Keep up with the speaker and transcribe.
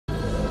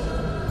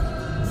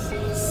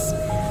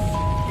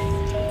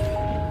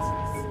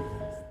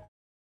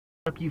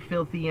Up, you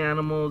filthy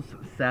animals.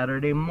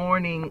 Saturday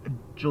morning,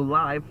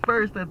 July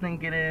 1st, I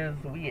think it is.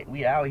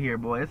 We out here,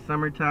 boy. It's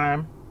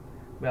summertime.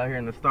 We out here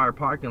in the Star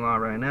parking lot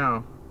right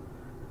now.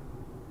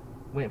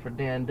 Waiting for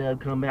Dan Dub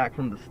to come back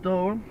from the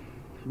store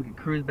so we can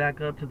cruise back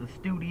up to the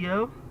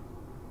studio.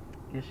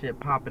 This shit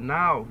popping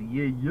out.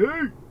 Yeah,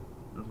 yeah.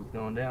 That's what's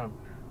going down.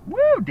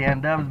 Woo!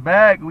 Dan Dub's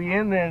back. We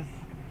in this.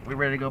 We're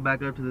ready to go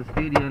back up to the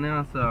studio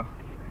now, so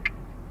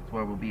that's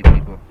where we'll be,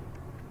 people.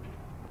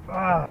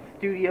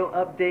 Studio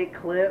update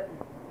clip.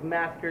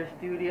 Masker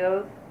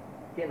Studios.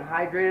 Getting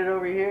hydrated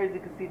over here, as you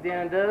can see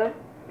Dan Dub.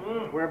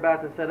 We're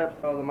about to set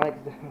up all the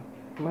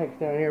mics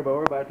down here, but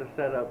we're about to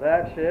set up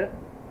that shit.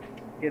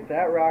 Get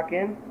that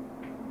rocking.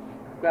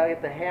 Gotta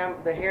get the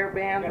hair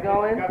bands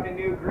going. Got the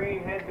new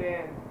green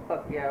headband.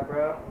 Fuck yeah,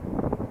 bro.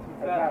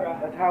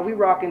 That's how we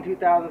rock in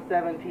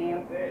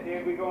 2017. That's it,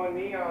 dude. We going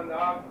neon,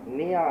 dog.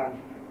 Neon.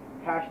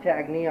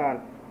 Hashtag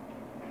neon.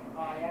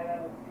 Oh yeah,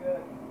 that looks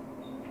good.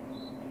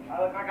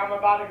 I look like I'm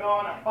about to go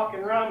on a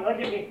fucking run. Look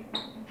at me.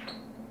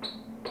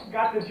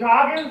 Got the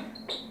joggers.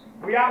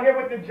 We out here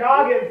with the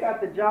joggers.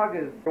 Got the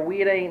joggers.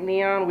 Weed ain't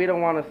neon. We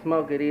don't want to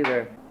smoke it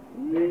either.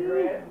 Big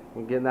Red.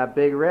 We're getting that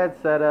Big Red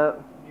set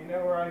up. You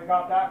know where I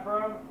got that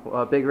from?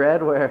 Big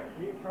Red where?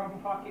 From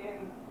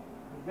fucking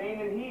Zane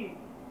and Heat.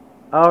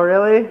 Oh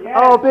really? Yeah,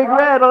 oh, Big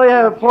Red. Oh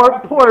yeah,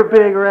 poor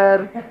Big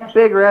Red.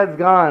 Big Red's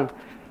gone.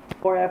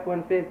 Poor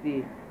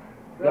F-150.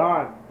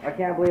 Gone. I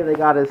can't believe they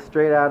got us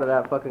straight out of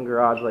that fucking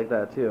garage like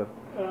that too.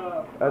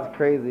 That's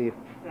crazy.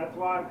 That's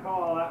why I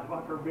call that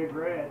fucker Big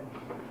Red.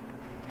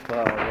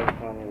 Wow, that's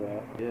funny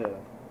though. Yeah.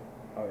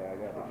 Oh yeah, I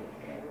got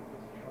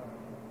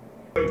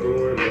it.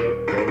 Going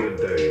up on the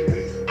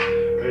daily.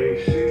 Ain't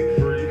shit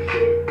free,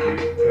 fuck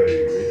you, pay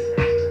me.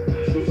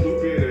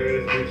 Stupid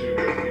ass bitch, you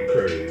must be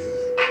crazy.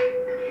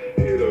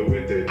 Hit her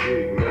with that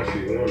dick, now she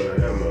wanna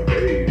have my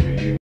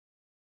baby.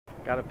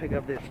 Gotta pick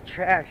up this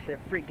trash that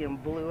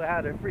freaking blew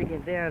out of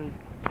freaking Dan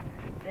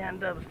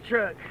Dub's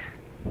truck.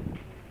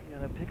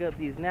 Gotta pick up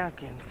these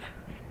napkins.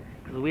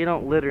 Cause we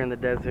don't litter in the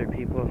desert,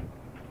 people.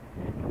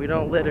 We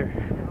don't litter.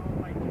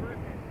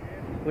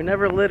 We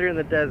never litter in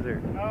the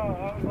desert. Oh,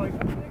 I was like,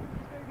 what the heck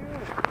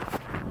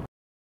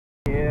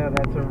is Yeah,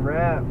 that's a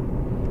wrap.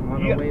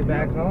 On the way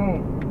back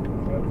home.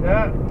 What's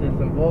that? Did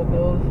some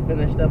vocals,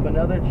 finished up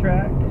another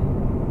track.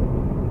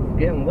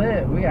 Getting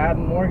lit. We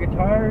adding more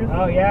guitars.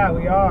 Oh yeah,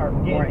 we are.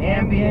 More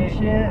ambient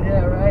shit.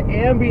 Yeah, right.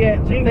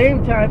 Ambient. At the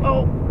same time.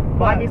 Oh,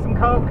 buy me some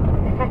Coke.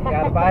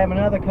 Gotta buy him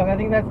another Coke. I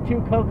think that's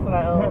 2 Cokes that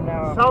I owe him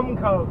now. Some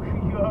Coke.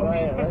 You owe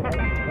me.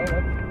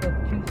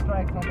 That's 2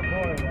 strikes on the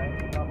board,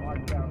 right? I'll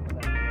mark down for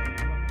that.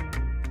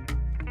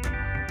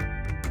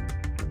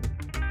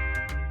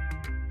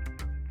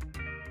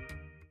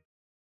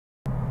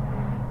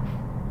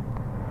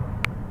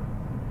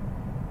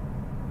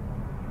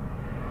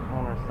 I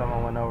wonder if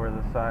someone went over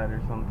the side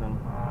or something.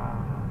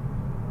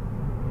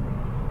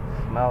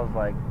 Smells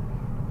like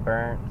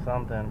burnt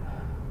something.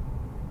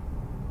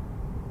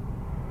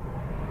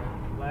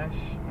 Flesh.